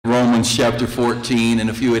Romans chapter 14, and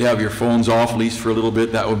if you would have your phones off, at least for a little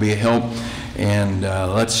bit, that would be a help. And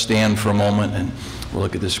let's stand for a moment and we'll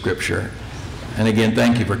look at the scripture. And again,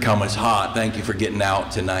 thank you for coming. It's hot. Thank you for getting out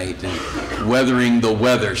tonight and weathering the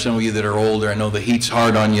weather. Some of you that are older, I know the heat's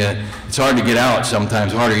hard on you. It's hard to get out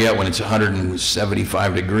sometimes, harder yet when it's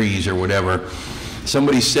 175 degrees or whatever.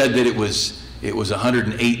 Somebody said that it was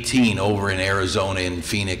 118 over in Arizona in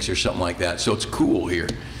Phoenix or something like that. So it's cool here.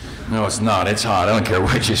 No, it's not. It's hot. I don't care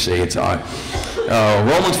what you say. It's hot.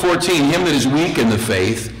 Romans 14, him that is weak in the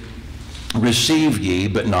faith, receive ye,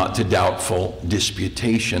 but not to doubtful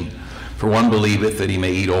disputation. For one believeth that he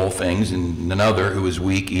may eat all things, and another who is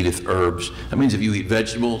weak eateth herbs. That means if you eat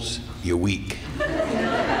vegetables, you're weak.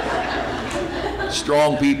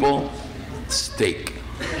 Strong people, steak.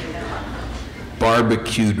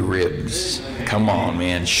 Barbecued ribs. Come on,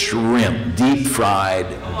 man. Shrimp. Deep fried,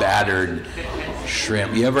 battered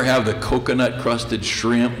shrimp. You ever have the coconut crusted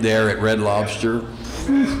shrimp there at Red Lobster?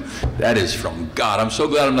 That is from God. I'm so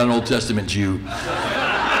glad I'm not an Old Testament Jew.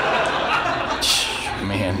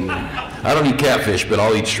 Man, I don't eat catfish, but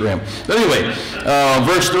I'll eat shrimp. But anyway,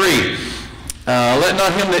 verse 3. Let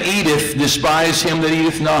not him that eateth despise him that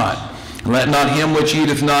eateth not. Let not him which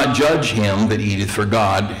eateth not judge him that eateth, for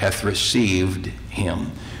God hath received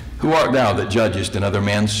him. Who art thou that judgest another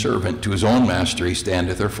man's servant? To his own master he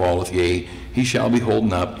standeth or falleth, yea, he shall be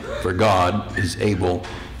holden up, for God is able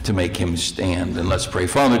to make him stand. And let's pray.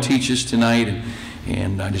 Father, teach us tonight,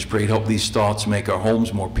 and I just pray to help these thoughts make our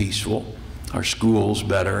homes more peaceful, our schools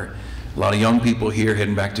better. A lot of young people here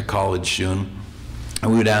heading back to college soon.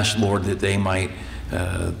 And we would ask, Lord, that they might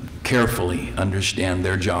carefully understand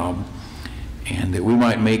their job, and that we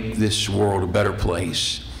might make this world a better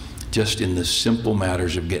place just in the simple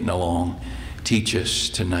matters of getting along. Teach us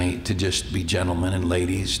tonight to just be gentlemen and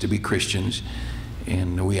ladies, to be Christians,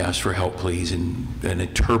 and we ask for help, please, in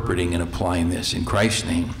interpreting and applying this. In Christ's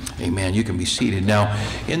name, amen. You can be seated. Now,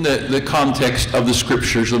 in the context of the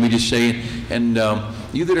scriptures, let me just say, and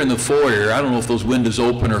you that are in the foyer, I don't know if those windows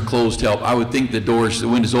open or closed help. I would think the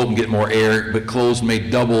windows open get more air, but closed may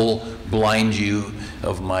double blind you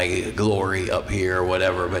of my glory up here or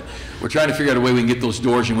whatever. But we're trying to figure out a way we can get those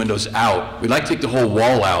doors and windows out. We'd like to take the whole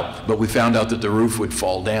wall out, but we found out that the roof would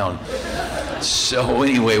fall down. So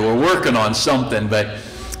anyway, we're working on something, but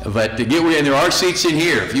to get in, there are seats in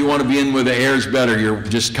here. If you want to be in where the air is better, you're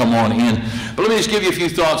just come on in. But let me just give you a few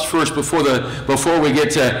thoughts first before we get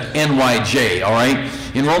to NYJ, all right?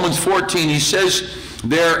 In Romans 14, he says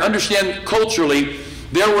there, understand culturally,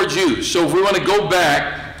 there were Jews. So if we want to go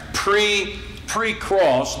back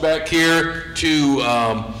pre-cross, back here to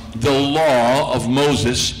the law of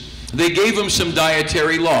Moses, they gave him some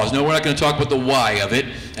dietary laws. Now, we're not going to talk about the why of it,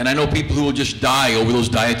 and I know people who will just die over those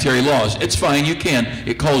dietary laws. It's fine, you can.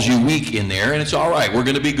 It calls you weak in there, and it's all right. We're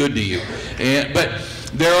going to be good to you. But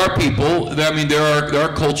there are people, I mean, there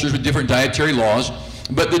are cultures with different dietary laws,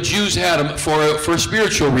 but the Jews had them for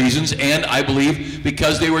spiritual reasons, and I believe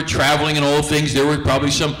because they were traveling and all things, there were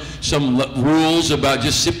probably some rules about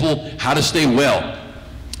just simple how to stay well.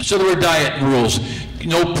 So there were diet rules.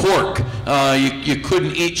 No pork. You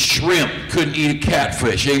couldn't eat shrimp. Couldn't eat a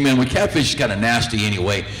catfish. Amen. Well, catfish is kind of nasty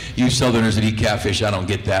anyway. You Southerners that eat catfish, I don't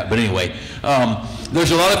get that. But anyway,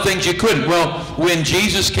 there's a lot of things you couldn't. Well, when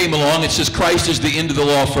Jesus came along, it says Christ is the end of the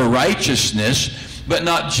law for righteousness, but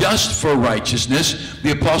not just for righteousness.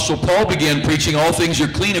 The Apostle Paul began preaching all things are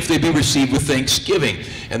clean if they be received with thanksgiving.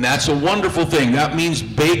 And that's a wonderful thing. That means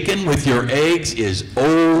bacon with your eggs is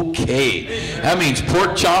okay. That means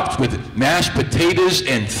pork chops with mashed potatoes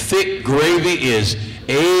and thick gravy is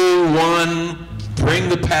A1. Bring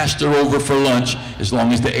the pastor over for lunch as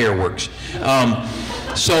long as the air works. And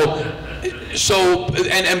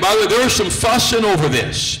by the way, there's some fussing over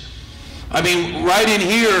this. I mean, right in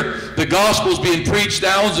here, the gospel's being preached,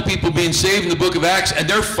 thousands of people being saved in the book of Acts, and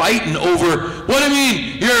they're fighting over, what do you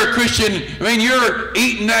mean, you're a Christian, I mean, you're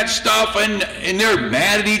eating that stuff, and they're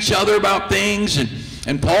mad at each other about things,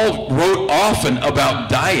 and Paul wrote often about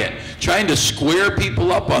diet, trying to square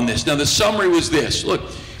people up on this. Now, the summary was this, look,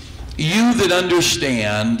 you that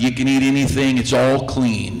understand you can eat anything, it's all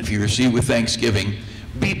clean, if you receive with thanksgiving,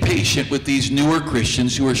 be patient with these newer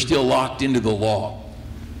Christians who are still locked into the law.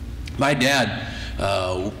 My dad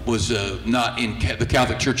was not in the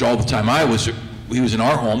Catholic Church all the time. He was in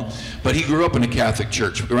our home, but he grew up in a Catholic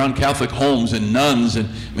church, around Catholic homes and nuns, and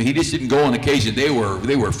I mean, he just didn't go on occasion. They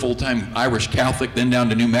were full-time Irish Catholic, then down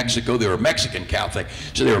to New Mexico. They were Mexican Catholic,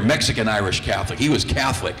 so they were Mexican-Irish Catholic. He was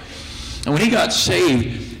Catholic. And when he got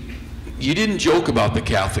saved, you didn't joke about the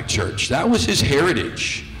Catholic Church. That was his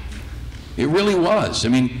heritage. It really was. I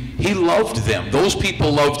mean, he loved them. Those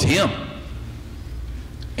people loved him.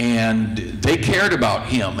 and they cared about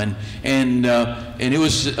him, and it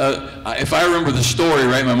was, if I remember the story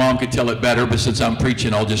right, my mom could tell it better, but since I'm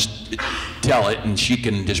preaching, I'll just tell it, and she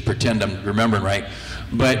can just pretend I'm remembering right.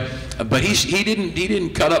 But he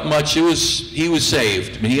didn't cut up much. He was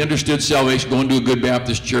saved. I mean, he understood salvation, going to a good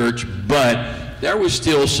Baptist church, but there was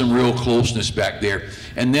still some real closeness back there.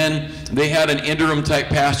 And then they had an interim type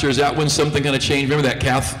pastor. Is that when something kind of changed? Remember that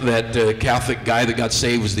Catholic guy that got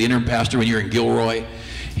saved was the interim pastor when you were in Gilroy?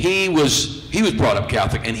 He was brought up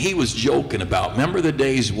Catholic, and he was joking about, remember the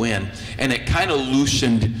days when, and it kind of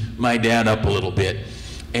loosened my dad up a little bit,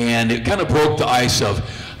 and it kind of broke the ice of,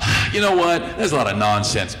 you know what, there's a lot of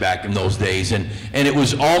nonsense back in those days, and it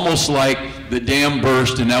was almost like the dam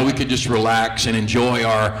burst, and now we could just relax and enjoy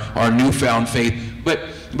our newfound faith. But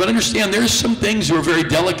understand, there's some things that were very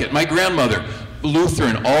delicate. My grandmother,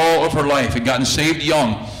 Lutheran all of her life, had gotten saved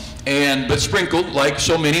young, but sprinkled like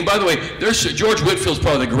so many. By the way, George Whitfield's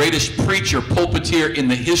probably the greatest preacher, pulpiteer in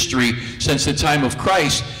the history since the time of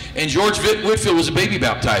Christ. And George Whitfield was a baby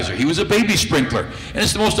baptizer. He was a baby sprinkler. And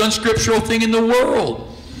it's the most unscriptural thing in the world.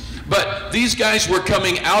 But these guys were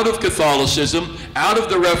coming out of Catholicism, out of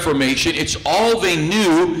the Reformation. It's all they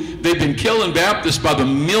knew. They've been killing Baptists by the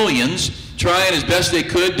millions, trying as best they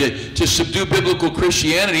could to subdue biblical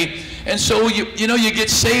Christianity. And so, you get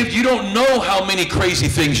saved, you don't know how many crazy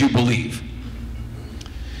things you believe.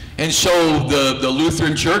 And so the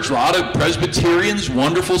Lutheran Church, a lot of Presbyterians,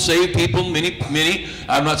 wonderful saved people, many,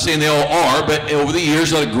 I'm not saying they all are, but over the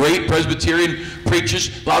years, a lot of great Presbyterian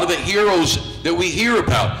preachers, a lot of the heroes that we hear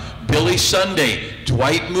about, Billy Sunday,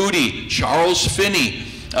 Dwight Moody, Charles Finney,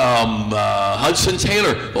 Hudson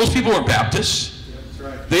Taylor, those people weren't Baptists.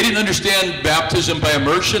 They didn't understand baptism by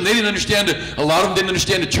immersion. They didn't understand, a lot of them didn't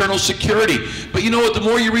understand eternal security. But you know what, the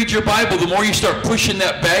more you read your Bible, the more you start pushing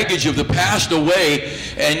that baggage of the past away,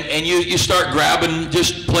 and you start grabbing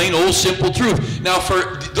just plain old simple truth. Now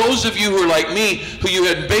for those of you who are like me, who you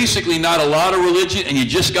had basically not a lot of religion, and you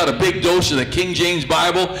just got a big dose of the King James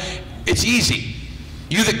Bible, it's easy.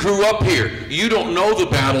 You that grew up here, you don't know the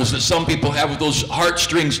battles that some people have with those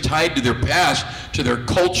heartstrings tied to their past, to their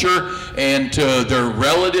culture, and to their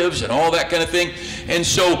relatives, and all that kind of thing. And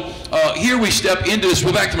so here we step into this.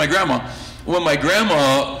 Well, back to my grandma. When my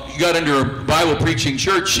grandma got into her Bible preaching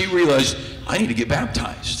church, she realized, I need to get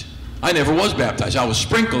baptized. I never was baptized. I was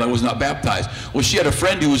sprinkled. I was not baptized. Well, she had a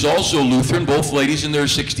friend who was also Lutheran, both ladies in their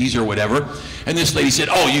 60s or whatever. And this lady said,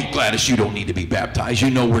 oh, you Gladys, you don't need to be baptized. You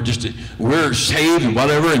know, we're saved and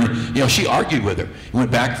whatever. And, she argued with her. Went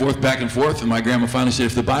back and forth. And my grandma finally said,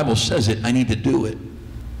 if the Bible says it, I need to do it.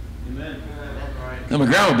 Amen. Now, my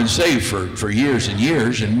grandma had been saved for years and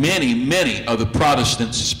years. And many of the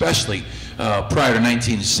Protestants, especially prior to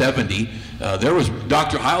 1970,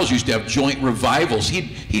 Dr. Hiles used to have joint revivals.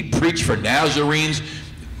 He'd preach for Nazarenes.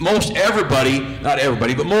 Most everybody, not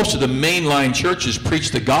everybody, but most of the mainline churches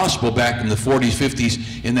preached the gospel back in the 40s,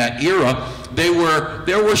 50s, in that era. There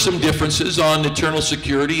were some differences on eternal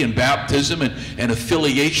security and baptism and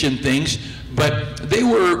affiliation things, but they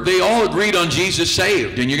all agreed on Jesus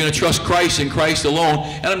saved, and you're going to trust Christ and Christ alone.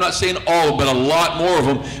 And I'm not saying all, but a lot more of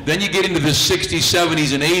them. Then you get into the 60s,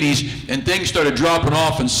 70s, and 80s, and things started dropping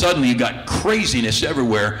off, and suddenly you got craziness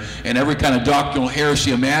everywhere, and every kind of doctrinal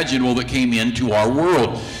heresy imaginable that came into our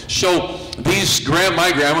world. So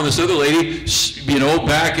my grandma and this other lady,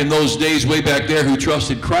 back in those days, way back there, who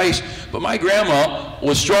trusted Christ, but my grandma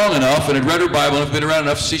was strong enough and had read her Bible and been around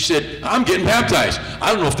enough, she said, I'm getting baptized.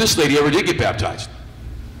 I don't know if this lady ever did get baptized.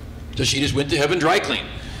 So she just went to heaven dry clean.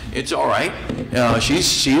 It's all right. She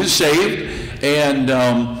is saved, and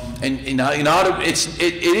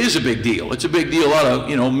it is a big deal. It's a big deal. A lot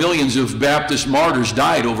of millions of Baptist martyrs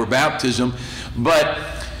died over baptism, but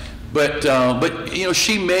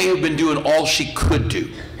she may have been doing all she could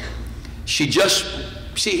do.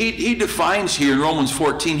 He defines here in Romans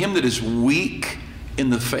 14, him that is weak in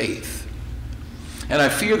the faith. And I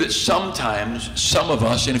fear that sometimes some of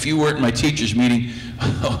us, and if you weren't in my teachers meeting,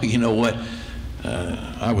 you know what?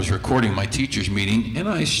 I was recording my teachers meeting, and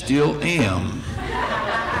I still am.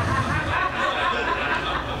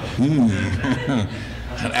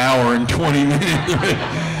 An hour and 20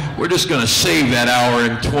 minutes. We're just going to save that hour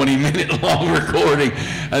and 20-minute long recording.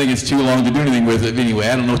 I think it's too long to do anything with it. Anyway,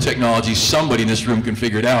 I don't know technology. Somebody in this room can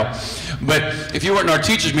figure it out. But if you weren't in our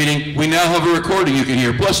teachers meeting, we now have a recording you can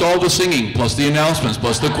hear, plus all the singing, plus the announcements,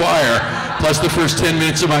 plus the choir, plus the first 10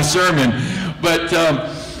 minutes of my sermon. But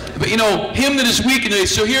him that is weak in the,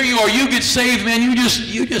 so here you are, you get saved, man, you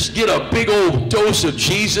just get a big old dose of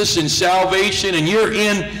Jesus and salvation, and you're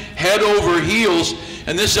in head over heels.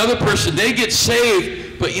 And this other person, they get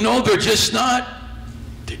saved, but they're just not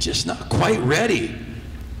quite ready.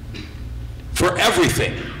 for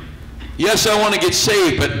everything. Yes, I want to get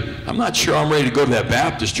saved, but I'm not sure I'm ready to go to that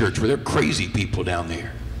Baptist church where there are crazy people down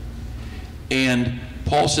there. And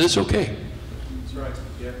Paul says, it's okay. That's right.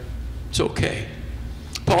 Yeah. It's okay.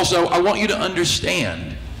 Paul said, I want you to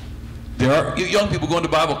understand. There are young people going to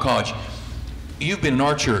Bible college. You've been in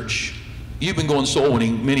our church. You've been going soul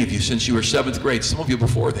winning, many of you, since you were 7th grade. Some of you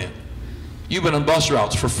before then. You've been on bus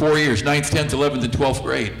routes for 4 years, 9th, 10th, 11th, and 12th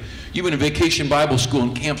grade. You've been in vacation Bible school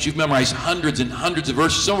and camps. You've memorized hundreds and hundreds of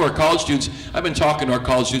verses. Some of our college students, I've been talking to our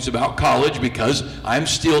college students about college because I'm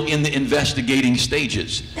still in the investigating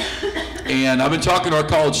stages. And I've been talking to our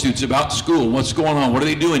college students about school, what's going on, what are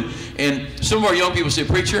they doing? And some of our young people say,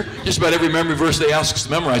 preacher, just about every memory verse they ask us to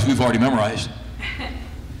memorize, we've already memorized.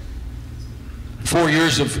 4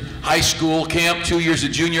 years of high school camp, 2 years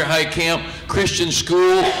of junior high camp, Christian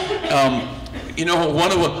school. You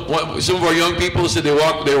know, some of our young people said they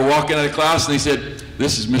were walking out of class and they said,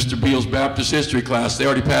 this is Mr. Beale's Baptist history class. They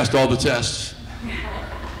already passed all the tests.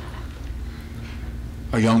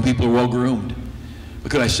 Our young people are well groomed.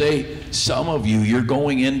 But could I say, some of you, you're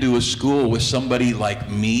going into a school with somebody like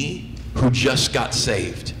me who just got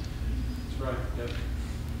saved. That's right. Yep.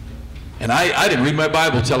 And I didn't read my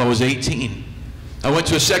Bible until I was 18. I went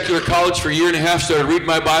to a secular college for a year and a half, started reading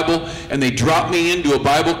my Bible, and they dropped me into a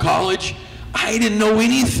Bible college. I didn't know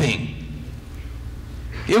anything.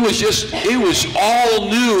 It was all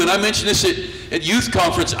new. And I mentioned this at youth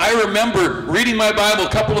conference. I remember reading my Bible a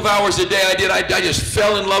couple of hours a day. I just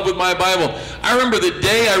fell in love with my Bible. I remember the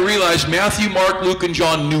day I realized Matthew, Mark, Luke, and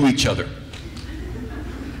John knew each other.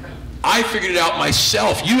 I figured it out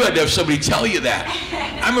myself. You had to have somebody tell you that.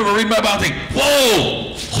 I remember reading my Bible and thinking,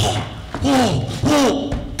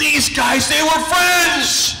 whoa, these guys, they were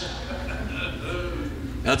friends.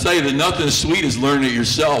 I'll tell you that nothing as sweet as learning it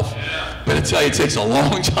yourself. But I tell you, it takes a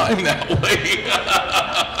long time that way.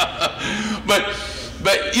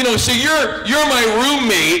 but you know, so you're my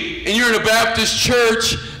roommate, and you're in a Baptist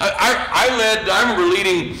church. I remember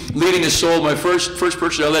leading a soul. My first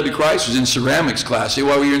person I led to Christ was in ceramics class. Say,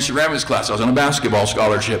 why were you in ceramics class? I was on a basketball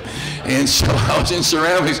scholarship, and so I was in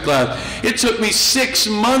ceramics class. It took me 6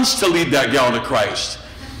 months to lead that gal to Christ.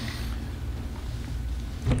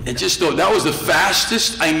 And that was the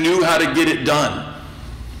fastest I knew how to get it done.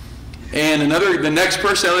 And the next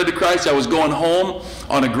person I led to Christ, I was going home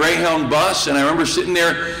on a Greyhound bus, and I remember sitting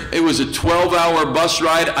there. It was a 12-hour bus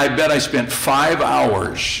ride. I bet I spent 5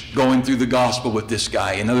 hours going through the gospel with this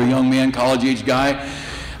guy, another young man, college-age guy.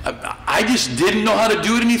 I just didn't know how to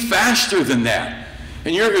do it any faster than that.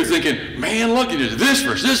 And you're here thinking, man, look at this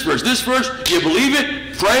verse, this verse, this verse. Do you believe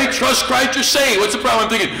it? Pray, trust Christ, you're saved. What's the problem? I'm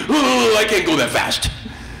thinking, oh, I can't go that fast.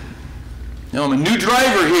 Now, I'm a new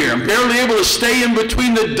driver here. I'm barely able to stay in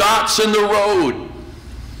between the dots in the road.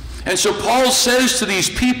 And so Paul says to these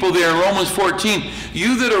people there in Romans 14,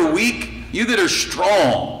 you that are weak, you that are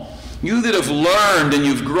strong, you that have learned and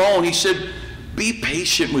you've grown, he said, be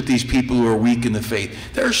patient with these people who are weak in the faith.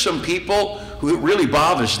 There are some people who it really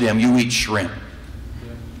bothers them. You eat shrimp.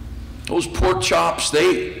 Those pork chops,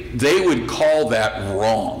 they would call that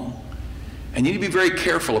wrong. And you need to be very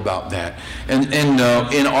careful about that. And in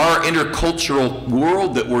our intercultural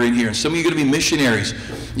world that we're in here, and some of you are going to be missionaries,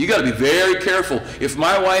 you got to be very careful. If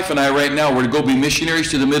my wife and I right now were to go be missionaries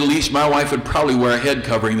to the Middle East, my wife would probably wear a head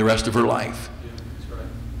covering the rest of her life. Yeah, that's right.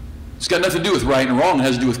 It's got nothing to do with right and wrong. It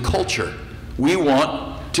has to do with culture. We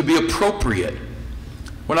want to be appropriate.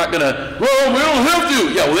 We're not going to, well, we don't have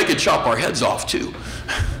to. Yeah, well, they could chop our heads off too,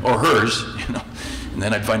 or hers, you know. And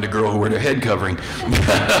then I'd find a girl who wore their head covering.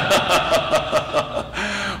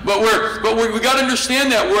 But we got to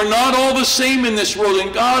understand that we're not all the same in this world,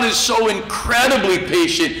 and God is so incredibly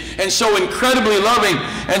patient and so incredibly loving.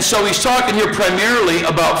 And so he's talking here primarily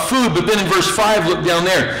about food, but then in verse 5, look down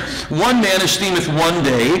there. One man esteemeth one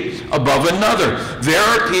day above another. There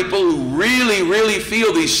are people who really, really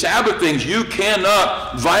feel these Sabbath things. You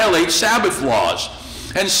cannot violate Sabbath laws.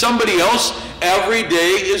 And somebody else, every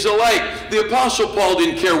day is alike. The Apostle Paul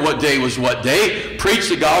didn't care what day was what day. Preach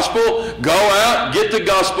the gospel, go out, get the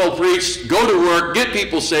gospel preached, go to work, get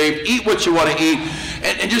people saved, eat what you want to eat,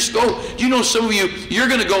 and just go. You know, some of you, you're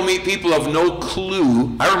going to go meet people who have no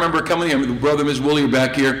clue. I remember coming here, the brother and Ms. Woolley are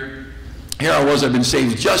back here. Here I was, I've been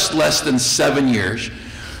saved just less than 7 years,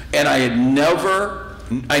 and I never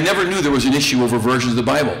knew there was an issue over versions of the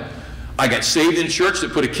Bible. I got saved in a church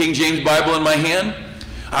that put a King James Bible in my hand.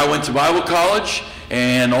 I went to Bible college,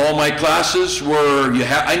 and all my classes were,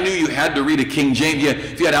 I knew you had to read a King James.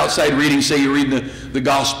 If you had outside reading, say you're reading the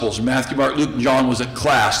Gospels, Matthew, Mark, Luke, and John was a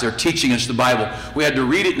class. They're teaching us the Bible. We had to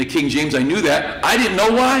read it in the King James. I knew that. I didn't know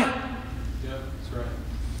why. Yeah, that's right.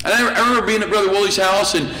 And I remember being at Brother Wooley's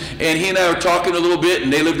house, and he and I were talking a little bit,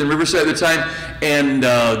 and they lived in Riverside at the time, and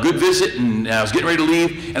good visit, and I was getting ready to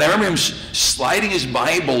leave, and I remember him sliding his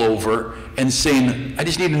Bible over and saying, I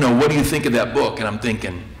just need to know, what do you think of that book? And I'm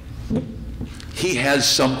thinking, he has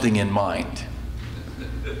something in mind.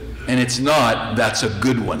 And it's not, that's a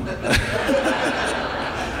good one.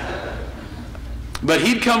 But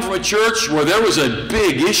he'd come from a church where there was a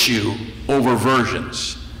big issue over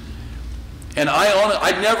versions. And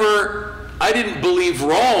I didn't believe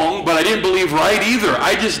wrong, but I didn't believe right either.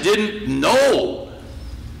 I just didn't know.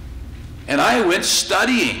 And I went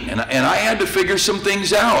studying, and I had to figure some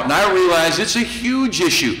things out. And I realized it's a huge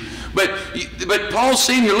issue. But Paul's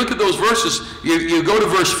saying here, look at those verses. You go to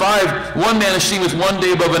verse 5, one man esteemeth one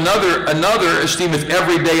day above another, another esteemeth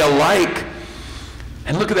every day alike.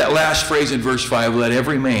 And look at that last phrase in verse 5, let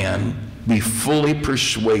every man be fully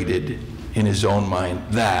persuaded in his own mind.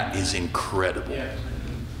 That is incredible. Yeah.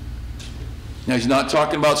 Now, he's not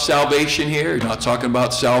talking about salvation here. He's not talking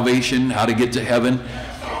about salvation, how to get to heaven.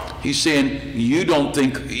 He's saying, you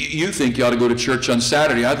think you ought to go to church on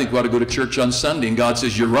Saturday. I think we ought to go to church on Sunday. And God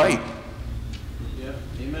says, you're right. Yeah.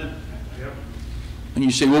 Amen. Yep. And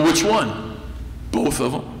you say, well, which one? Both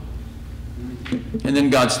of them. And then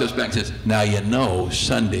God steps back and says, now you know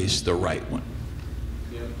Sunday's the right one.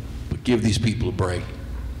 Yep. But give these people a break.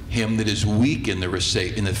 Him that is weak in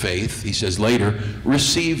the faith, he says later,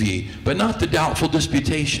 receive ye, but not the doubtful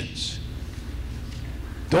disputations.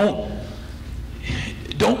 Don't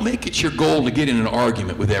make it your goal to get in an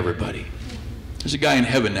argument with everybody. There's a guy in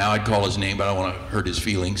heaven now, I'd call his name, but I don't want to hurt his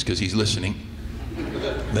feelings because he's listening.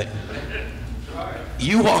 But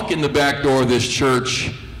you walk in the back door of this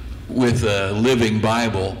church with a living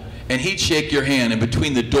Bible, and he'd shake your hand, and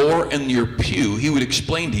between the door and your pew, he would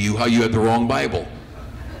explain to you how you had the wrong Bible.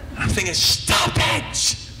 I'm thinking, stop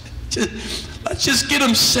it. Let's just get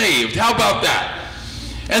them saved. How about that?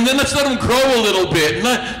 And then let's let them grow a little bit.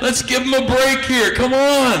 Let's give them a break here. Come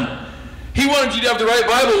on. He wanted you to have the right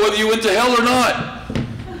Bible whether you went to hell or not.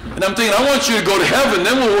 And I'm thinking, I want you to go to heaven.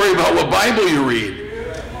 Then we'll worry about what Bible you read.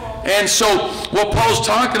 And so what Paul's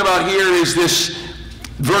talking about here is this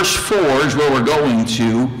verse 4 is where we're going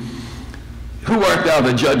to. Who art thou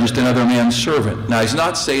that judgest another man's servant? Now, he's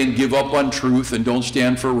not saying give up on truth and don't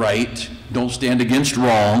stand for right, don't stand against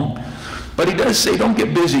wrong. But he does say don't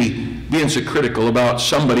get busy being so critical about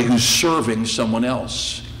somebody who's serving someone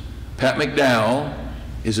else. Pat McDowell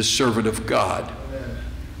is a servant of God.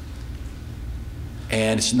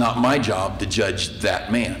 And it's not my job to judge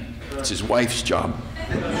that man. It's his wife's job.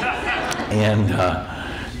 And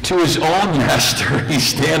to his own master he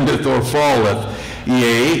standeth or falleth.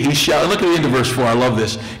 Yea, he shall, look at the end of verse 4, I love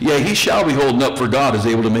this. Yea, he shall be holding up, for God is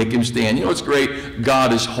able to make him stand. You know what's great?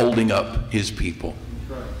 God is holding up his people.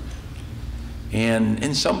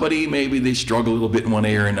 And somebody, maybe they struggle a little bit in one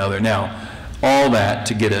area or another. Now, all that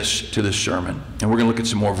to get us to the sermon. And we're going to look at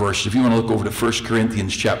some more verses. If you want to look over to 1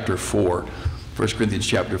 Corinthians chapter 4. 1 Corinthians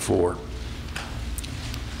chapter 4.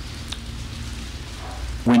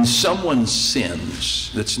 When someone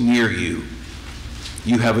sins that's near you,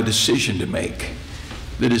 you have a decision to make.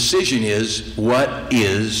 The decision is, what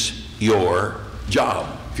is your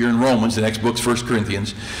job? If you're in Romans, the next book's 1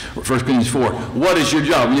 Corinthians 4. What is your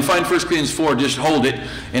job? When you find 1 Corinthians 4, just hold it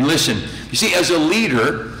and listen. You see, as a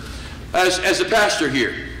leader, as a pastor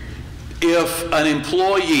here, if an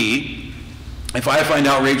employee, if I find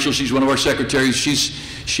out Rachel, she's one of our secretaries,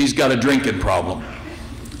 she's got a drinking problem,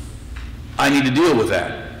 I need to deal with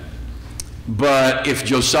that. But if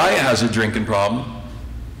Josiah has a drinking problem,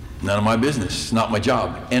 none of my business. It's not my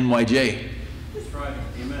job. NYJ. That's right.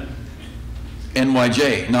 Amen.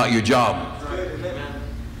 NYJ, not your job. That's right. Amen.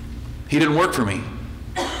 He didn't work for me.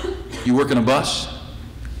 You work in a bus?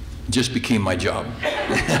 Just became my job.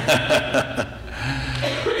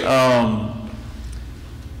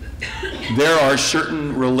 There are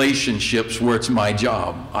certain relationships where it's my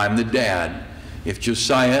job. I'm the dad. If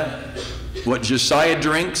what Josiah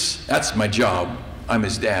drinks, that's my job. I'm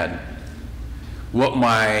his dad. What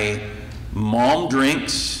my mom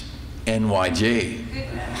drinks, NYJ.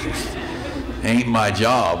 Ain't my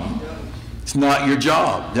job. It's not your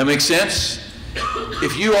job. That makes sense?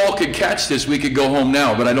 If you all could catch this, we could go home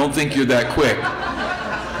now, but I don't think you're that quick.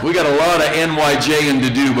 We got a lot of NYJing to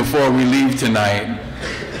do before we leave tonight.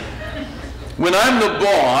 When I'm the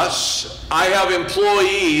boss, I have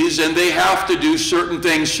employees and they have to do certain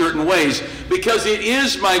things certain ways because it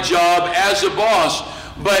is my job as a boss.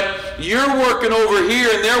 But you're working over here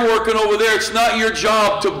and they're working over there. It's not your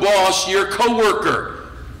job to boss your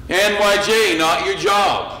coworker. NYJ, not your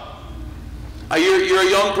job. You're a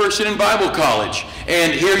young person in Bible college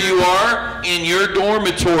And here you are in your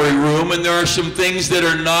dormitory room, and there are some things that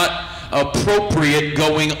are not appropriate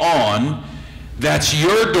going on. That's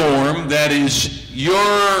your dorm. That is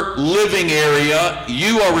your living area.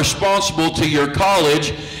 You are responsible to your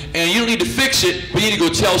college, and you don't need to fix it, but you need to go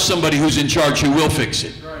tell somebody who's in charge who will fix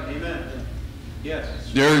it. Right. Amen. Yes.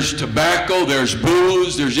 There's tobacco, there's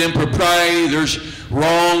booze, there's impropriety, there's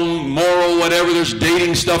wrong, moral, whatever, there's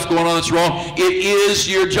dating stuff going on that's wrong. It is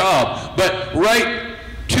your job. But right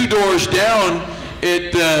 2 doors down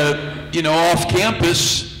at, off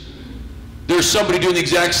campus, there's somebody doing the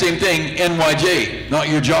exact same thing, NYJ. Not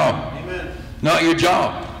your job. Amen. Not your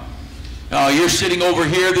job. You're sitting over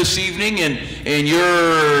here this evening, and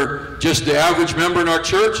you're just the average member in our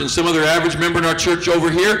church, and some other average member in our church over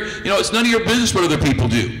here. It's none of your business what other people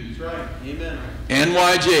do. That's right. Amen.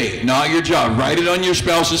 NYJ, not your job. Write it on your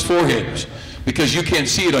spouse's forehead, because you can't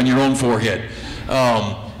see it on your own forehead.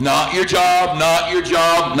 Not your job, not your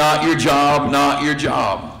job, not your job, not your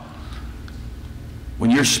job. When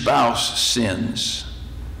your spouse sins,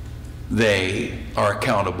 they are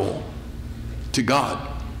accountable to God.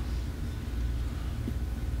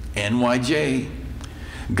 NYJ.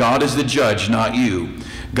 God is the judge, not you.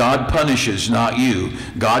 God punishes, not you.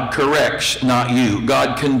 God corrects, not you.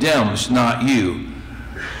 God condemns, not you.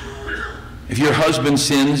 If your husband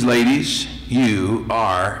sins, ladies, you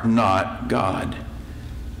are not God.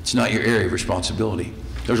 It's not your area of responsibility.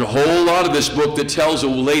 There's a whole lot of this book that tells a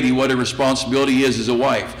lady what her responsibility is as a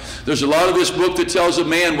wife. There's a lot of this book that tells a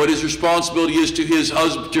man what his responsibility is to his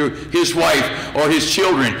husband, to his wife, or his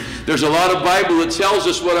children. There's a lot of Bible that tells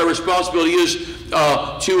us what our responsibility is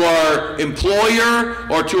to our employer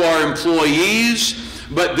or to our employees.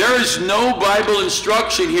 But there is no Bible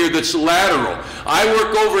instruction here that's lateral. I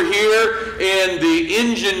work over here in the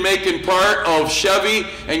engine making part of Chevy,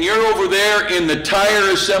 and you're over there in the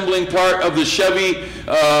tire assembling part of the Chevy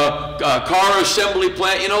car assembly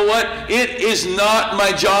plant. You know what? It is not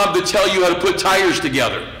my job to tell you how to put tires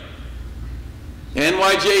together.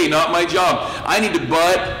 NYJ, not my job. I need to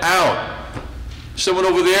butt out. Someone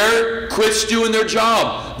over there quits doing their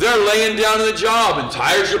job. They're laying down in the job, and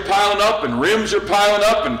tires are piling up, and rims are piling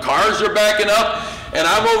up, and cars are backing up, and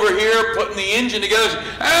I'm over here putting the engine together.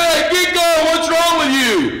 Hey, get going, what's wrong with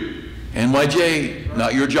you? NYJ,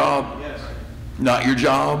 not your job. Yes. Not your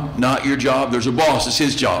job, not your job. There's a boss, it's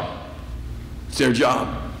his job. It's their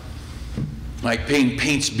job. Mike Payne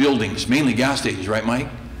paints buildings, mainly gas stations, right, Mike?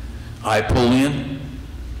 I pull in,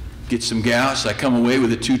 get some gas, I come away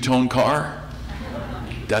with a 2-tone car.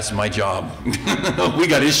 That's my job. We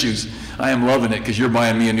got issues. I am loving it because you're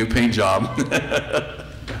buying me a new paint job.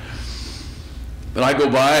 But I go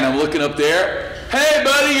by and I'm looking up there. Hey,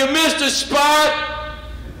 buddy, you missed a spot.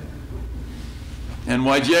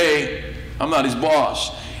 NYJ, I'm not his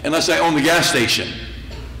boss unless I own the gas station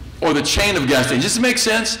or the chain of gas stations. Does this make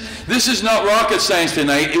sense? This is not rocket science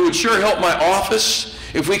tonight. It would sure help my office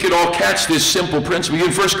if we could all catch this simple principle.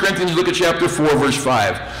 In 1 Corinthians, look at chapter 4, verse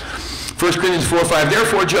 5. 1 Corinthians 4:5,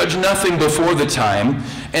 therefore judge nothing before the time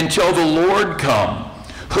until the Lord come,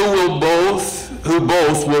 who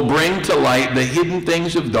both will bring to light the hidden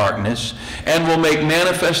things of darkness and will make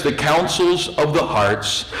manifest the counsels of the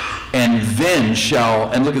hearts, and then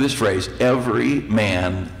shall, and look at this phrase, every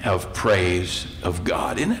man have praise of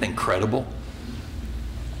God. Isn't that incredible?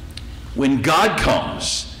 When God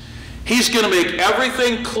comes, he's going to make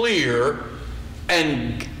everything clear,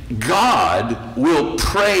 and God will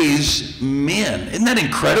praise men. Isn't that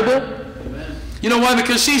incredible? Amen. You know why?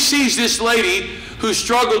 Because he sees this lady who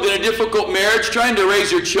struggled in a difficult marriage, trying to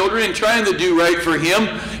raise her children and trying to do right for him.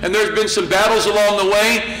 And there's been some battles along the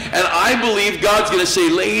way. And I believe God's going to say,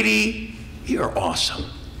 lady, you're awesome.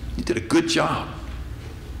 You did a good job.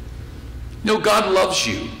 You know, God loves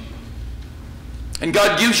you. And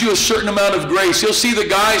God gives you a certain amount of grace. He'll see the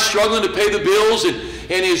guy struggling to pay the bills,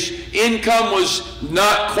 and his income was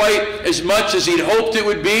not quite as much as he'd hoped it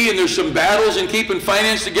would be, and there's some battles in keeping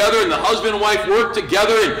finance together, and the husband and wife worked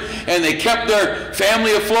together, and they kept their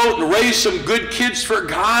family afloat and raised some good kids for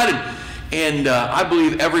God. And I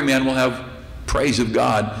believe every man will have praise of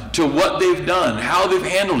God to what they've done, how they've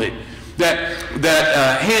handled it.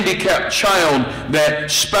 That handicapped child,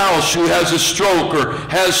 that spouse who has a stroke or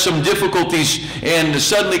has some difficulties and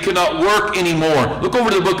suddenly cannot work anymore. Look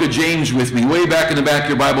over to the book of James with me, way back in the back of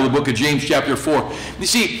your Bible, the book of James chapter 4. You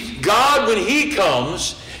see, God, when he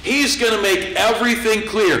comes, he's going to make everything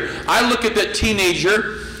clear. I look at that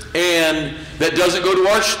teenager and that doesn't go to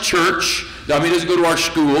our church. I mean, doesn't go to our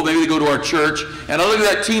school. Maybe they go to our church. And I look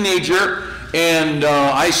at that teenager and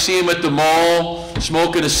I see him at the mall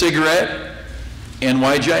smoking a cigarette.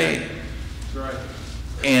 NYJ. That's right.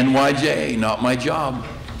 NYJ, not my job.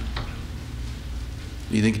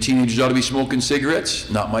 You think teenagers ought to be smoking cigarettes?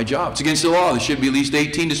 Not my job. It's against the law. They should be at least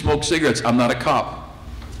 18 to smoke cigarettes. I'm not a cop.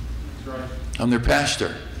 That's right. I'm their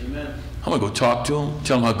pastor. Amen. I'm going to go talk to them,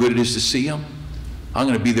 tell them how good it is to see them. I'm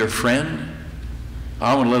going to be their friend.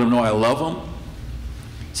 I want to let them know I love them.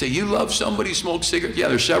 Say, you love somebody who smokes cigarettes? Yeah,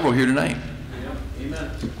 there's several here tonight. Yep.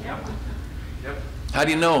 Amen. Yep. Yep. How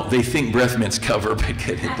do you know? They think breath mints cover, but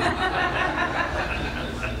get it done.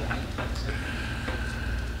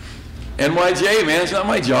 NYJ, man, it's not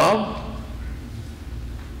my job.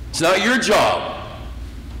 It's not your job.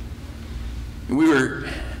 We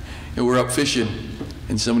were up fishing,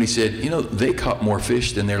 and somebody said, you know, they caught more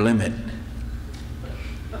fish than their limit.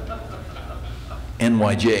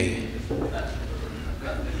 NYJ.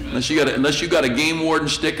 Unless you got a game warden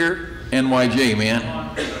sticker, NYJ,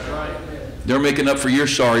 man. They're making up for your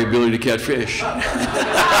sorry ability to catch fish.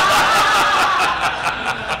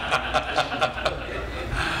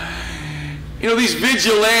 You know, these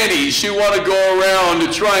vigilantes who want to go around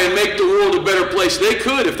to try and make the world a better place, they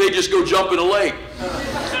could if they just go jump in a lake.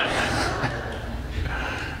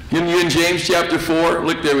 You in James chapter 4?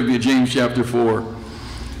 Look there with me, James chapter 4.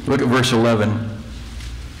 Look at verse 11.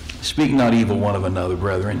 Speak not evil one of another,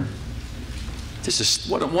 brethren. This is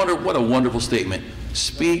what a wonderful statement.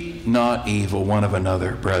 Speak not evil one of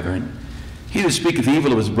another, brethren. He that speaketh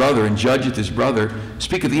evil of his brother and judgeth his brother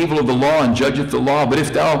speaketh evil of the law and judgeth the law. But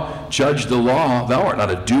if thou judge the law, thou art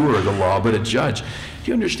not a doer of the law, but a judge. Do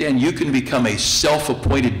you understand? You can become a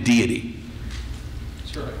self-appointed deity.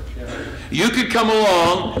 That's right. Yeah. You could come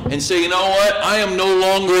along and say, you know what? I am no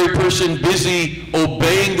longer a person busy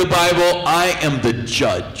obeying the Bible. I am the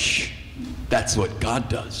judge. That's what God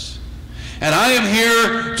does. And I am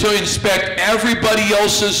here to inspect everybody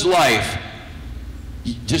else's life.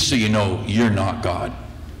 Just so you know, you're not God.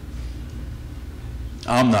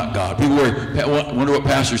 I'm not God. People wonder what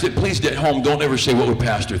pastors think. Please, at home, don't ever say, what would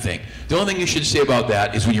pastor think? The only thing you should say about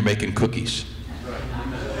that is when you're making cookies.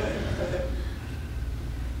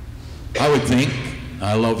 I would think,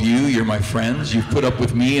 I love you, you're my friends, you've put up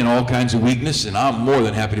with me and all kinds of weakness, and I'm more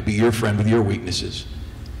than happy to be your friend with your weaknesses.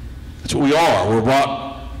 That's what we are. We're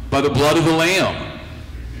bought by the blood of the Lamb.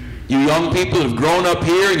 You young people that have grown up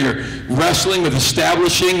here and you're wrestling with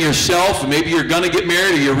establishing yourself, and maybe you're going to get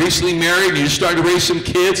married or you're recently married and you're starting to raise some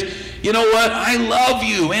kids. You know what? I love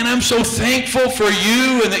you, and I'm so thankful for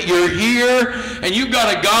you and that you're here, and you've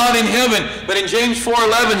got a God in heaven. But in James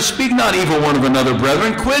 4:11, speak not evil one of another,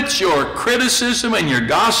 brethren. Quit your criticism and your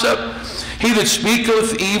gossip. He that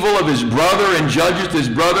speaketh evil of his brother and judgeth his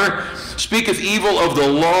brother speaketh evil of the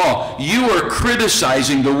law. You are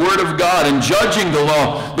criticizing the word of God and judging the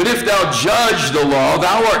law. But if thou judge the law,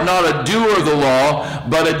 thou art not a doer of the law,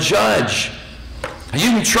 but a judge.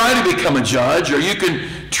 You can try to become a judge, or you can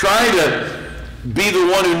try to be the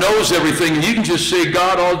one who knows everything, and you can just say,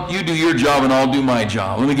 God, you do your job and I'll do my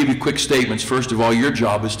job. Let me give you quick statements. First of all, your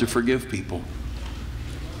job is to forgive people.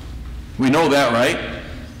 We know that, right?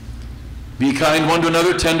 Be kind one to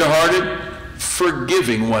another, tender-hearted,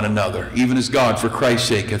 forgiving one another, even as God, for Christ's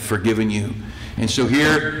sake, hath forgiven you. And so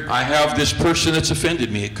here I have this person that's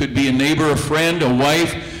offended me. It could be a neighbor, a friend, a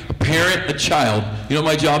wife, a parent, a child. You know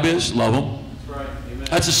what my job is? Love them. That's right. Amen.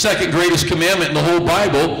 That's the second greatest commandment in the whole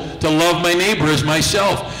Bible, to love my neighbor as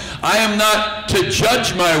myself. I am not to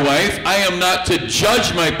judge my wife. I am not to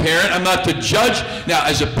judge my parent. I'm not to judge. Now,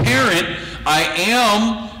 as a parent, I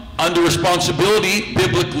am under responsibility,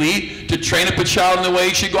 biblically, to train up a child in the way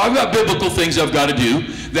he should go. I've got biblical things I've got to do.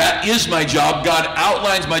 That is my job. God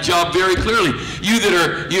outlines my job very clearly. You that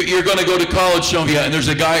are, you're going to go to college, some of you, and there's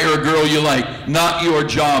a guy or a girl you like, not your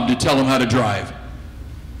job to tell them how to drive.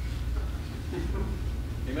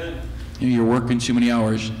 Amen. You're working too many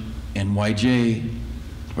hours, NYJ,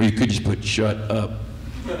 or you could just put shut up.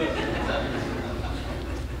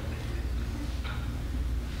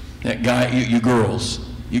 That guy, you girls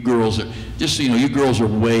are, just so you know, you girls are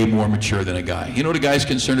way more mature than a guy. You know what a guy's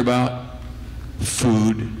concerned about?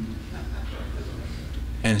 Food.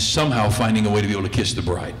 And somehow finding a way to be able to kiss the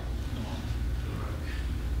bride.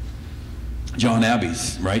 John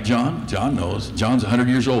Abbey's, right, John? John knows. John's 100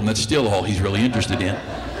 years old, and that's still all he's really interested in.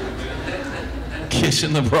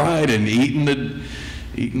 Kissing the bride and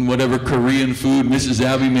eating whatever Korean food Mrs.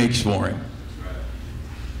 Abbey makes for him.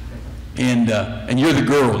 And you're the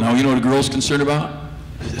girl. Now, you know what a girl's concerned about?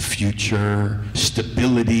 The future,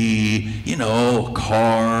 stability, you know, a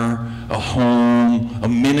car, a home, a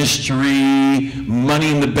ministry,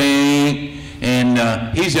 money in the bank.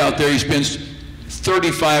 And he's out there, he spends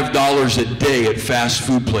 $35 a day at fast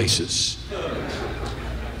food places.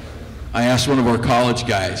 I asked one of our college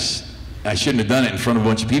guys, I shouldn't have done it in front of a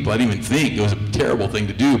bunch of people. I didn't even think. It was a terrible thing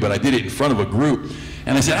to do, but I did it in front of a group.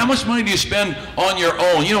 And I said, how much money do you spend on your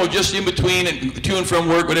own? You know, just in between and to and from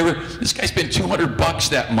work, whatever. This guy spent $200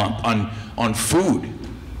 that month on food.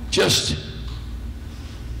 Just,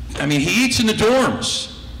 I mean, he eats in the dorms.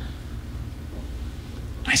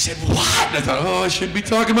 I said, what? And I thought, oh, I shouldn't be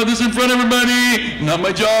talking about this in front of everybody. Not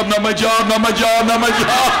my job, not my job, not my job, not my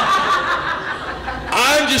job.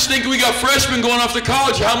 I'm just thinking we got freshmen going off to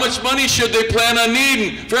college. How much money should they plan on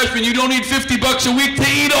needing? Freshmen, you don't need $50 a week to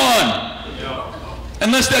eat on.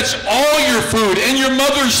 Unless that's all your food and your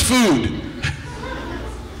mother's food.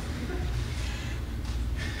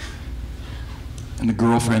 And the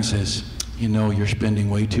girlfriend says, you know, you're spending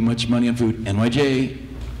way too much money on food. NYJ.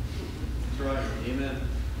 That's right. Amen.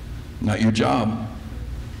 Not your job.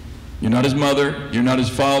 You're not his mother. You're not his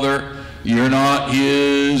father. You're not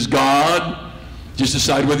his God. Just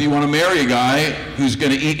decide whether you want to marry a guy who's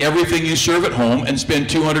going to eat everything you serve at home and spend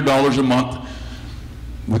 $200 a month,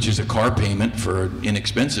 which is a car payment for an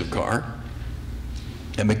inexpensive car,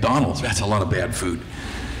 at McDonald's. That's a lot of bad food.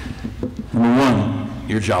 Number one,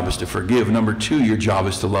 your job is to forgive. Number two, your job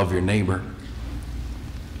is to love your neighbor.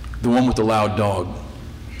 The one with the loud dog.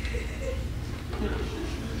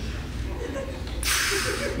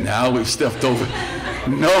 Now we've stepped over.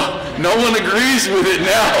 No one agrees with it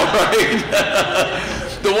now, right?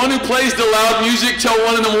 The one who plays the loud music till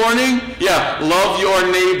 1 in the morning? Yeah, love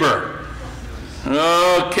your neighbor.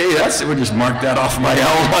 Okay, we'll just mark that off my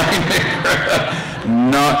outline there.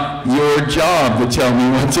 Not your job to tell me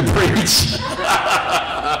what to preach.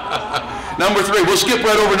 Number three, we'll skip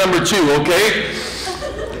right over number two, okay?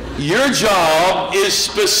 Your job is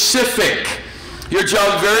specific. Your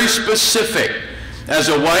job is very specific. As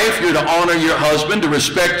a wife, you're to honor your husband, to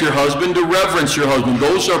respect your husband, to reverence your husband.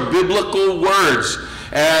 Those are biblical words.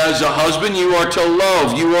 As a husband, you are to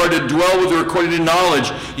love. You are to dwell with her according to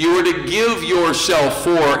knowledge. You are to give yourself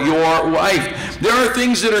for your wife. There are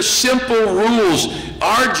things that are simple rules.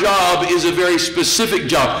 Our job is a very specific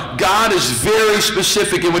job. God is very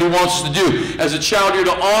specific in what he wants to do. As a child, you're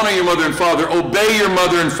to honor your mother and father, obey your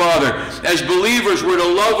mother and father. As believers, we're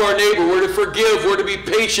to love our neighbor, we're to forgive, we're to be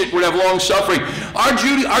patient, we're to have long suffering. Our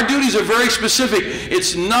duties are very specific.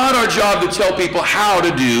 It's not our job to tell people how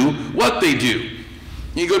to do what they do.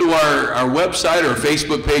 You go to our website or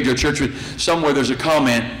Facebook page or church, somewhere there's a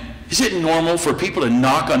comment, is it normal for people to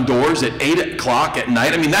knock on doors at 8 o'clock at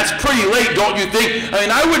night? I mean, that's pretty late, don't you think? I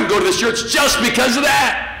mean, I wouldn't go to this church just because of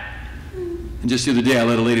that. And just the other day, I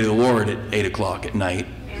led a lady to the Lord at 8 o'clock at night.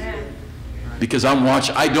 Because I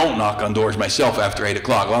don't knock on doors myself after 8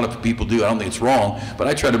 o'clock. A lot of people do. I don't think it's wrong. But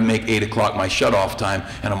I try to make 8 o'clock my shut-off time,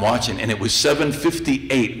 and I'm watching. And it was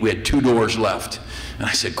 7:58. We had 2 doors left. And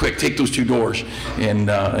I said, quick, take those 2 doors. And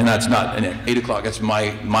that's not, and at 8 o'clock, that's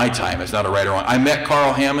my time. It's not a right or wrong. I met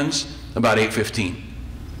Carl Hammonds about 8:15.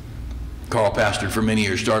 Carl pastored for many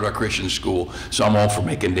years, started our Christian school, so I'm all for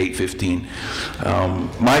making it 8:15.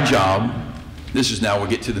 My job, this is now, we'll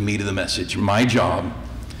get to the meat of the message. My job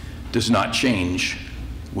does not change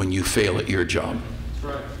when you fail at your job.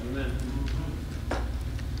 That's right. Amen.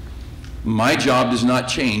 My job does not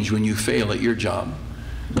change when you fail at your job.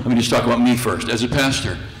 Let me just talk about me first. As a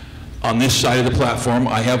pastor, on this side of the platform,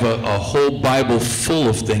 I have a whole Bible full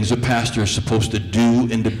of things a pastor is supposed to do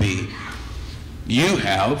and to be. You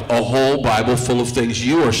have a whole Bible full of things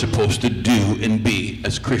you are supposed to do and be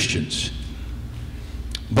as Christians.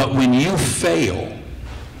 But when you fail,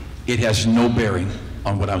 it has no bearing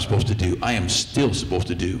on what I'm supposed to do. I am still supposed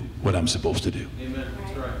to do what I'm supposed to do. Amen.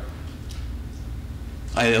 That's right.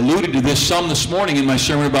 I alluded to this some this morning in my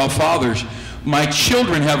sermon about fathers. My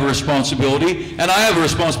children have a responsibility, and I have a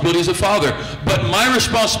responsibility as a father. But my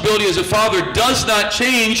responsibility as a father does not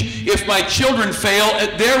change if my children fail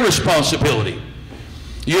at their responsibility.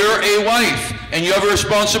 You're a wife, and you have a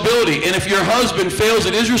responsibility. And if your husband fails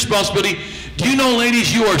at his responsibility, do you know,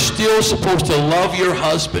 ladies, you are still supposed to love your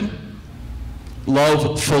husband?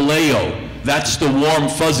 Love, phileo. That's the warm,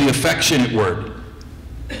 fuzzy, affectionate word.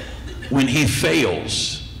 When he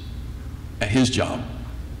fails at his job,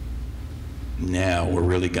 now we're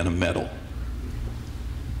really going to meddle.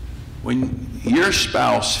 When your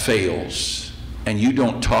spouse fails and you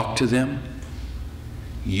don't talk to them,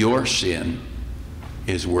 your sin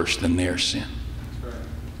is worse than their sin.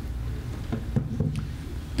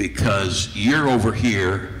 Because you're over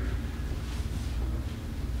here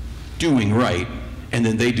doing right, and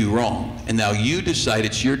then they do wrong. And now you decide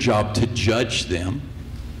it's your job to judge them,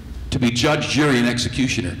 to be judge, jury, and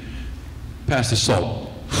executioner. Pass the salt.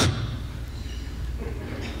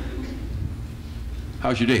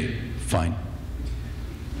 How's your day? Fine.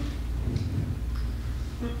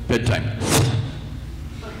 Bedtime.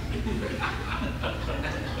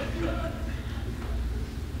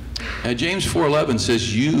 James 4:11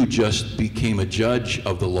 says you just became a judge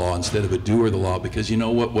of the law instead of a doer of the law, because you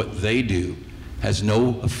know what? What they do has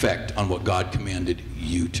no effect on what God commanded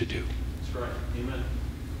you to do. That's right. Amen.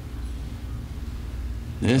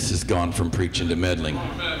 This has gone from preaching to meddling.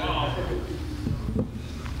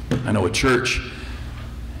 I know a church,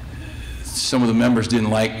 some of the members didn't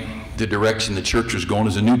like the direction the church was going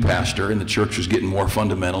as a new pastor, and the church was getting more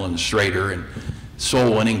fundamental and straighter and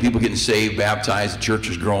soul winning, people getting saved, baptized, the church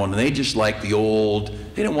was growing, and they just liked the old.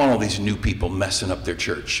 They didn't want all these new people messing up their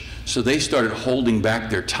church. So they started holding back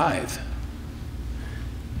their tithe.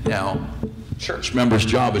 Now, church members'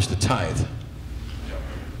 job is to tithe.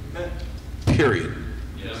 Period.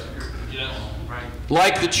 Yes. Yes. Right.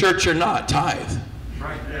 Like the church or not, tithe.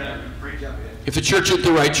 Right. Yeah. If the church is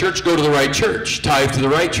the right church, go to the right church. Tithe to the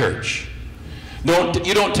right church.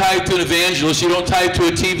 You don't tithe to an evangelist. You don't tithe to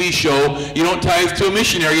a TV show. You don't tithe to a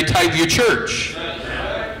missionary. You tithe to your church.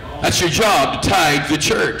 That's your job, to tithe the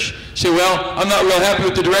church. You say, well, I'm not real happy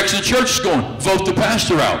with the direction the church is going. Vote the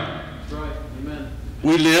pastor out. That's right. Amen.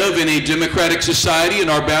 We live in a democratic society,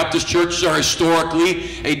 and our Baptist churches are historically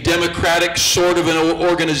a democratic sort of an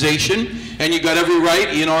organization. And you've got every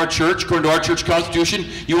right in our church, according to our church constitution,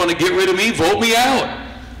 you want to get rid of me, vote me out.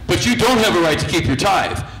 But you don't have a right to keep your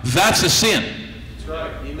tithe. That's a sin. That's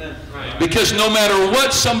right. Amen. Right. Because no matter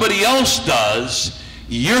what somebody else does,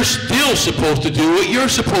 you're still supposed to do what you're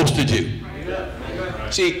supposed to do.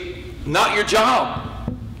 Amen. See, not your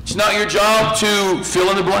job. It's not your job to fill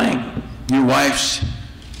in the blank. Your wife's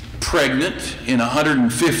pregnant in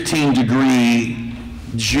 115-degree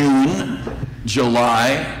June,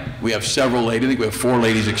 July. We have several ladies. I think we have 4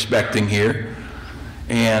 ladies expecting here.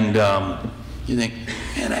 And you think,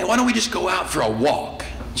 man, why don't we just go out for a walk?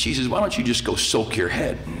 She says, why don't you just go soak your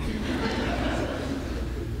head?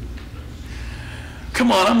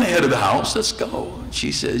 Come on, I'm the head of the house. Let's go.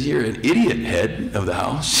 She says, you're an idiot, head of the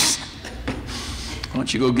house. Why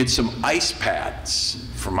don't you go get some ice pads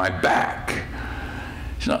for my back?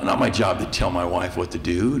 It's not my job to tell my wife what to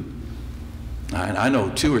do. I know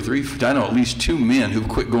at least 2 men who've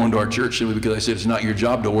quit going to our church simply because I said it's not your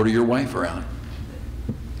job to order your wife around.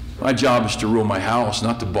 My job is to rule my house,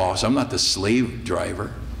 not the boss. I'm not the slave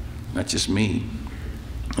driver. That's just me.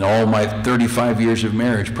 In all my 35 years of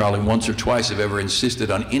marriage, probably once or twice I've ever insisted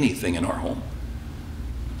on anything in our home.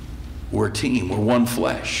 We're a team. We're one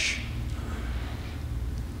flesh.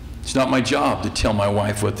 It's not my job to tell my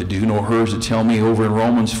wife what to do, nor hers to tell me. Over in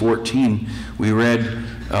Romans 14, we read,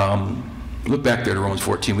 look back there to Romans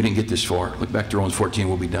 14. We didn't get this far. Look back to Romans 14.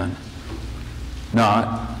 We'll be done.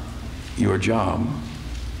 Not your job.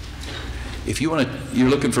 If you want to, you're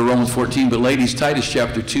looking for Romans 14, but ladies, Titus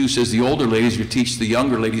chapter 2 says the older ladies will teach the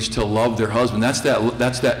younger ladies to love their husband. That's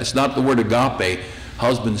that. It's not the word agape.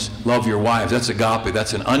 Husbands, love your wives. That's agape.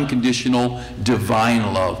 That's an unconditional,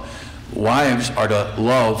 divine love. Wives are to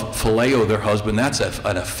love, phileo their husband. That's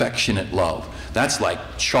an affectionate love. That's like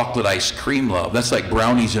chocolate ice cream love. That's like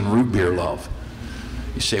brownies and root beer love.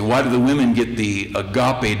 You say, why do the women get the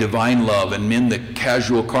agape, divine love, and men the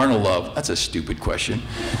casual, carnal love? That's a stupid question.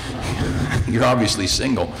 You're obviously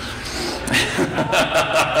single.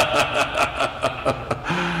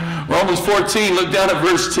 Romans 14, look down at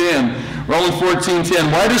verse 10. Romans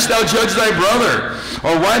 14:10. Why dost thou judge thy brother?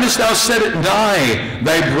 Or why dost thou set at die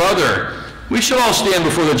thy brother? We shall all stand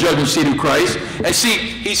before the judgment seat of Christ. And see,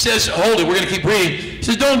 he says, hold it, we're going to keep reading. He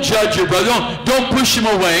says, don't judge your brother. Don't push him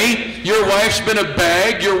away. Your wife's been a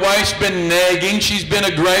bag. Your wife's been nagging. She's been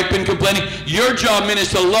a gripe and complaining. Your job, men, is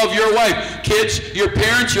to love your wife. Kids, your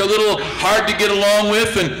parents are a little hard to get along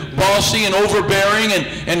with and bossy and overbearing,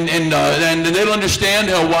 and they don't understand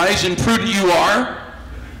how wise and prudent you are.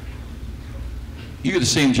 You have the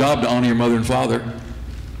same job to honor your mother and father.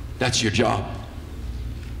 That's your job.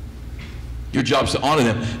 Your job is to honor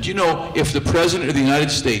them. Do you know, if the President of the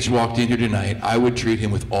United States walked in here tonight, I would treat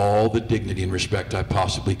him with all the dignity and respect I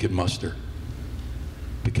possibly could muster.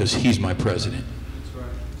 Because he's my president.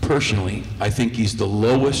 Personally, I think he's the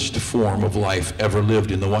lowest form of life ever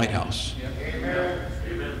lived in the White House.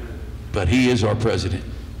 Amen. But he is our president.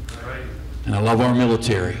 And I love our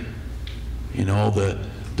military. You know,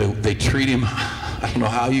 they treat him, I don't know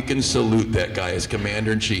how you can salute that guy as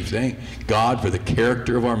commander-in-chief. Thank God for the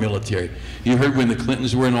character of our military. You heard when the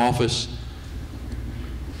Clintons were in office,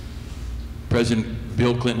 President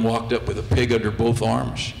Bill Clinton walked up with a pig under both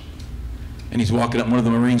arms. And he's walking up, one of the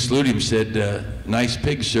Marines saluted him, said, nice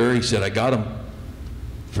pig, sir. He said, I got him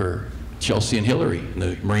for Chelsea and Hillary. And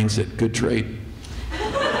the Marine said, good trade.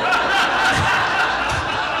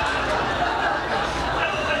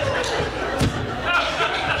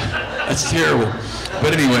 That's terrible.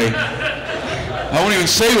 But anyway, I won't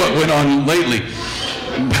even say what went on lately.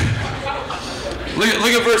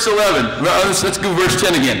 Look at verse 11. Let's go verse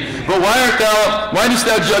 10 again. But why dost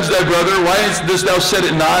thou judge thy brother? Why dost thou set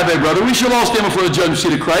at naught thy brother? We shall all stand before the judgment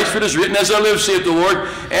seat of Christ. For it is written, as I live, saith the Lord,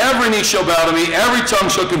 every knee shall bow to me, every tongue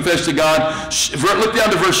shall confess to God. Look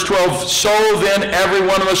down to verse 12. So then every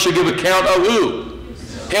one of us shall give account of who?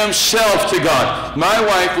 Himself to God. My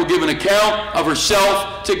wife will give an account of herself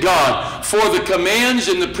to God for the commands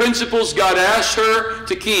and the principles God asked her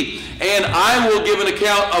to keep. And I will give an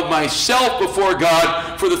account of myself before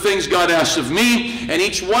God for the things God asks of me. And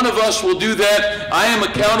each one of us will do that. I am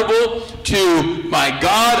accountable to my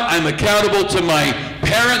God. I'm accountable to my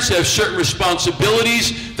parents. I have certain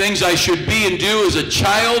responsibilities, things I should be and do as a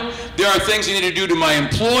child. There are things I need to do to my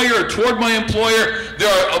employer or toward my employer.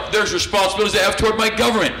 There's responsibilities I have toward my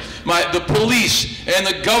government, the police and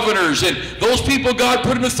the governors and those people God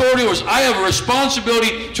put in authority over us. I have a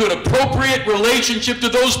responsibility to an appropriate relationship to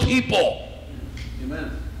those people.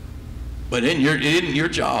 Amen. But it isn't your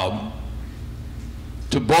job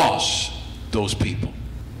to boss those people.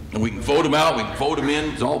 And we can vote them out, we can vote them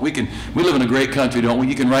in. It's all, we live in a great country, don't we?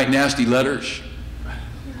 You can write nasty letters.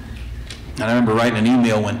 And I remember writing an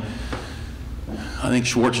email when I think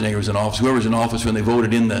Schwarzenegger was in office, whoever was in office when they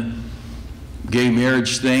voted in the gay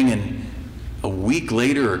marriage thing, and a week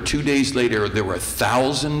later or 2 days later, there were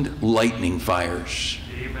 1,000 lightning fires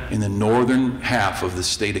in the northern half of the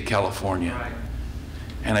state of California. Right.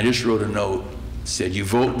 And I just wrote a note, said, you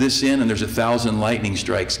vote this in and there's 1,000 lightning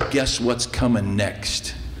strikes. Guess what's coming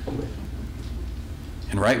next?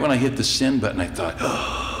 And right when I hit the send button, I thought,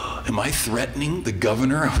 oh, am I threatening the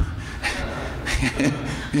governor?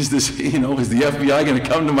 Is the FBI going to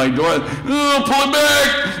come to my door? Oh, pull it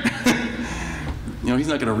back! He's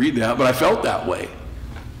not going to read that, but I felt that way.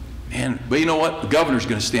 But you know what? The governor's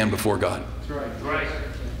going to stand before God. That's right.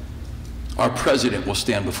 Our president will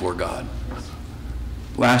stand before God.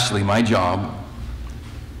 Lastly, my job,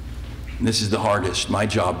 and this is the hardest, my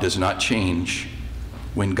job does not change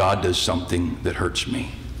when God does something that hurts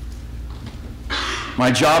me. My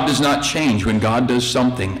job does not change when God does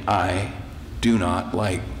something I do not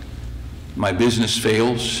like. My business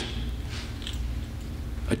fails,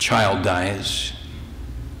 a child dies,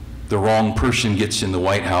 the wrong person gets in the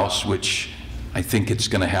White House, which I think it's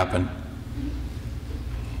going to happen.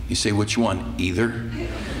 You say, which one? Either.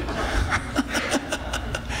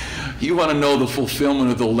 You want to know the fulfillment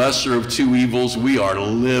of the lesser of two evils? We are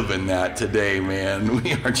living that today, man.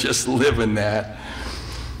 We are just living that.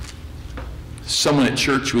 Someone at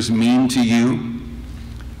church was mean to you.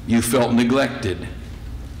 You felt neglected.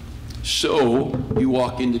 So you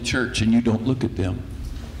walk into church and you don't look at them.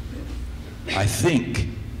 I think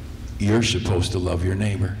you're supposed to love your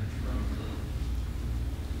neighbor.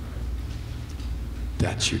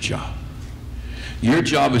 That's your job. Your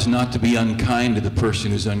job is not to be unkind to the person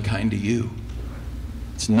who's unkind to you.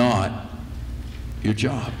 It's not your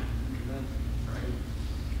job.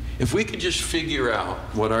 If we could just figure out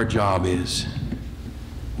what our job is,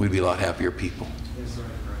 we'd be a lot happier people.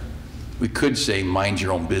 We could say, mind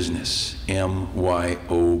your own business,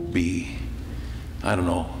 M-Y-O-B. I don't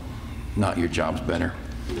know, not your job's better.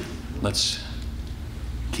 Let's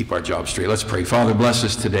keep our job straight. Let's pray. Father, bless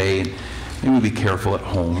us today. May we be careful at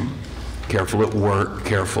home, careful at work,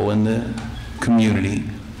 careful in the community.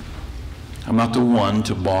 I'm not the one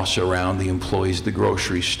to boss around the employees at the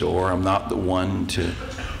grocery store. I'm not the one to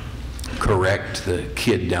correct the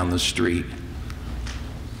kid down the street.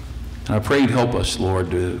 And I pray you'd help us, Lord,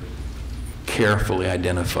 to carefully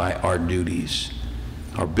identify our duties,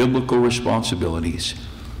 our biblical responsibilities.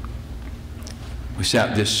 We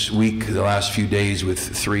sat this week, the last few days, with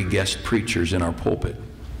 3 guest preachers in our pulpit.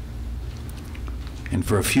 And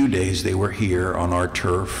for a few days they were here on our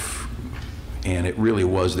turf, and it really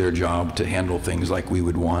was their job to handle things like we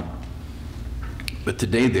would want. But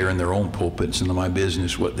today they're in their own pulpits, and my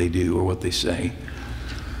business what they do or what they say.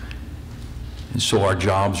 And so our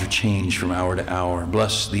jobs are changed from hour to hour.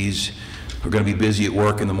 Bless these who are going to be busy at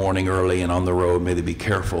work in the morning early and on the road. May they be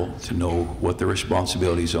careful to know what their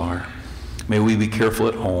responsibilities are. May we be careful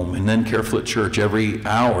at home and then careful at church. Every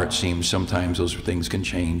hour, it seems, sometimes those things can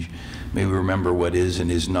change. May we remember what is and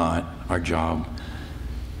is not our job.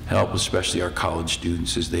 Help especially our college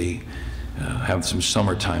students as they have some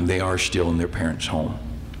summertime. They are still in their parents' home.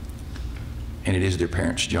 And it is their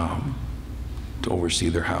parents' job to oversee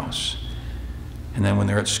their house. And then when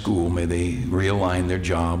they're at school, may they realign their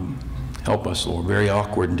job. Help us, Lord. Very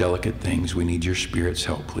awkward and delicate things. We need your Spirit's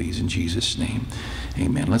help, please, in Jesus' name.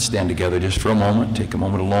 Amen. Let's stand together just for a moment. Take a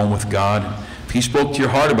moment alone with God. If he spoke to your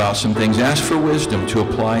heart about some things, ask for wisdom to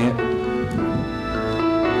apply it.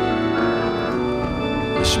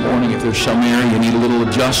 This morning, if there's some area you need a little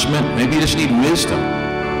adjustment, maybe you just need wisdom.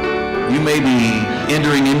 You may be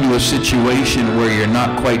entering into a situation where you're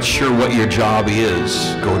not quite sure what your job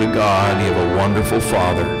is. Go to God. You have a wonderful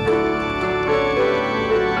Father.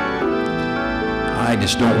 I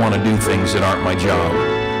just don't want to do things that aren't my job.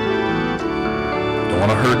 Don't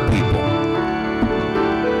want to hurt people.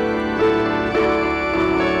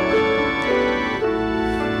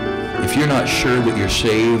 If you're not sure that you're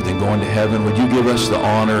saved and going to heaven, would you give us the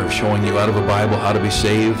honor of showing you out of a Bible how to be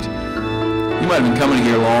saved? You might have been coming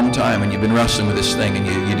here a long time and you've been wrestling with this thing, and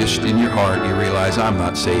you just, in your heart, you realize, I'm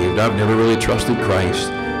not saved. I've never really trusted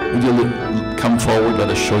Christ. Would you come forward, let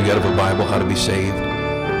us show you out of a Bible how to be saved?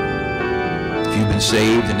 If you've been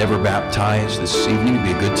saved and never baptized this evening, it'd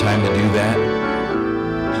be a good time to do that.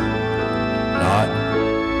 Not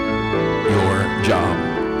your job.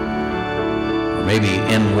 Or maybe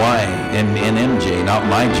NYJ, not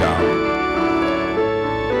my job.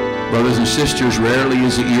 Brothers and sisters, rarely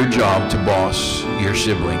is it your job to boss your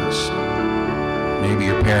siblings. Maybe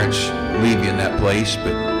your parents leave you in that place,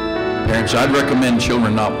 but parents, I'd recommend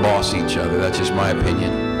children not boss each other. That's just my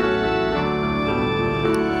opinion.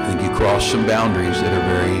 I think you cross some boundaries that are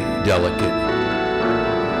very delicate.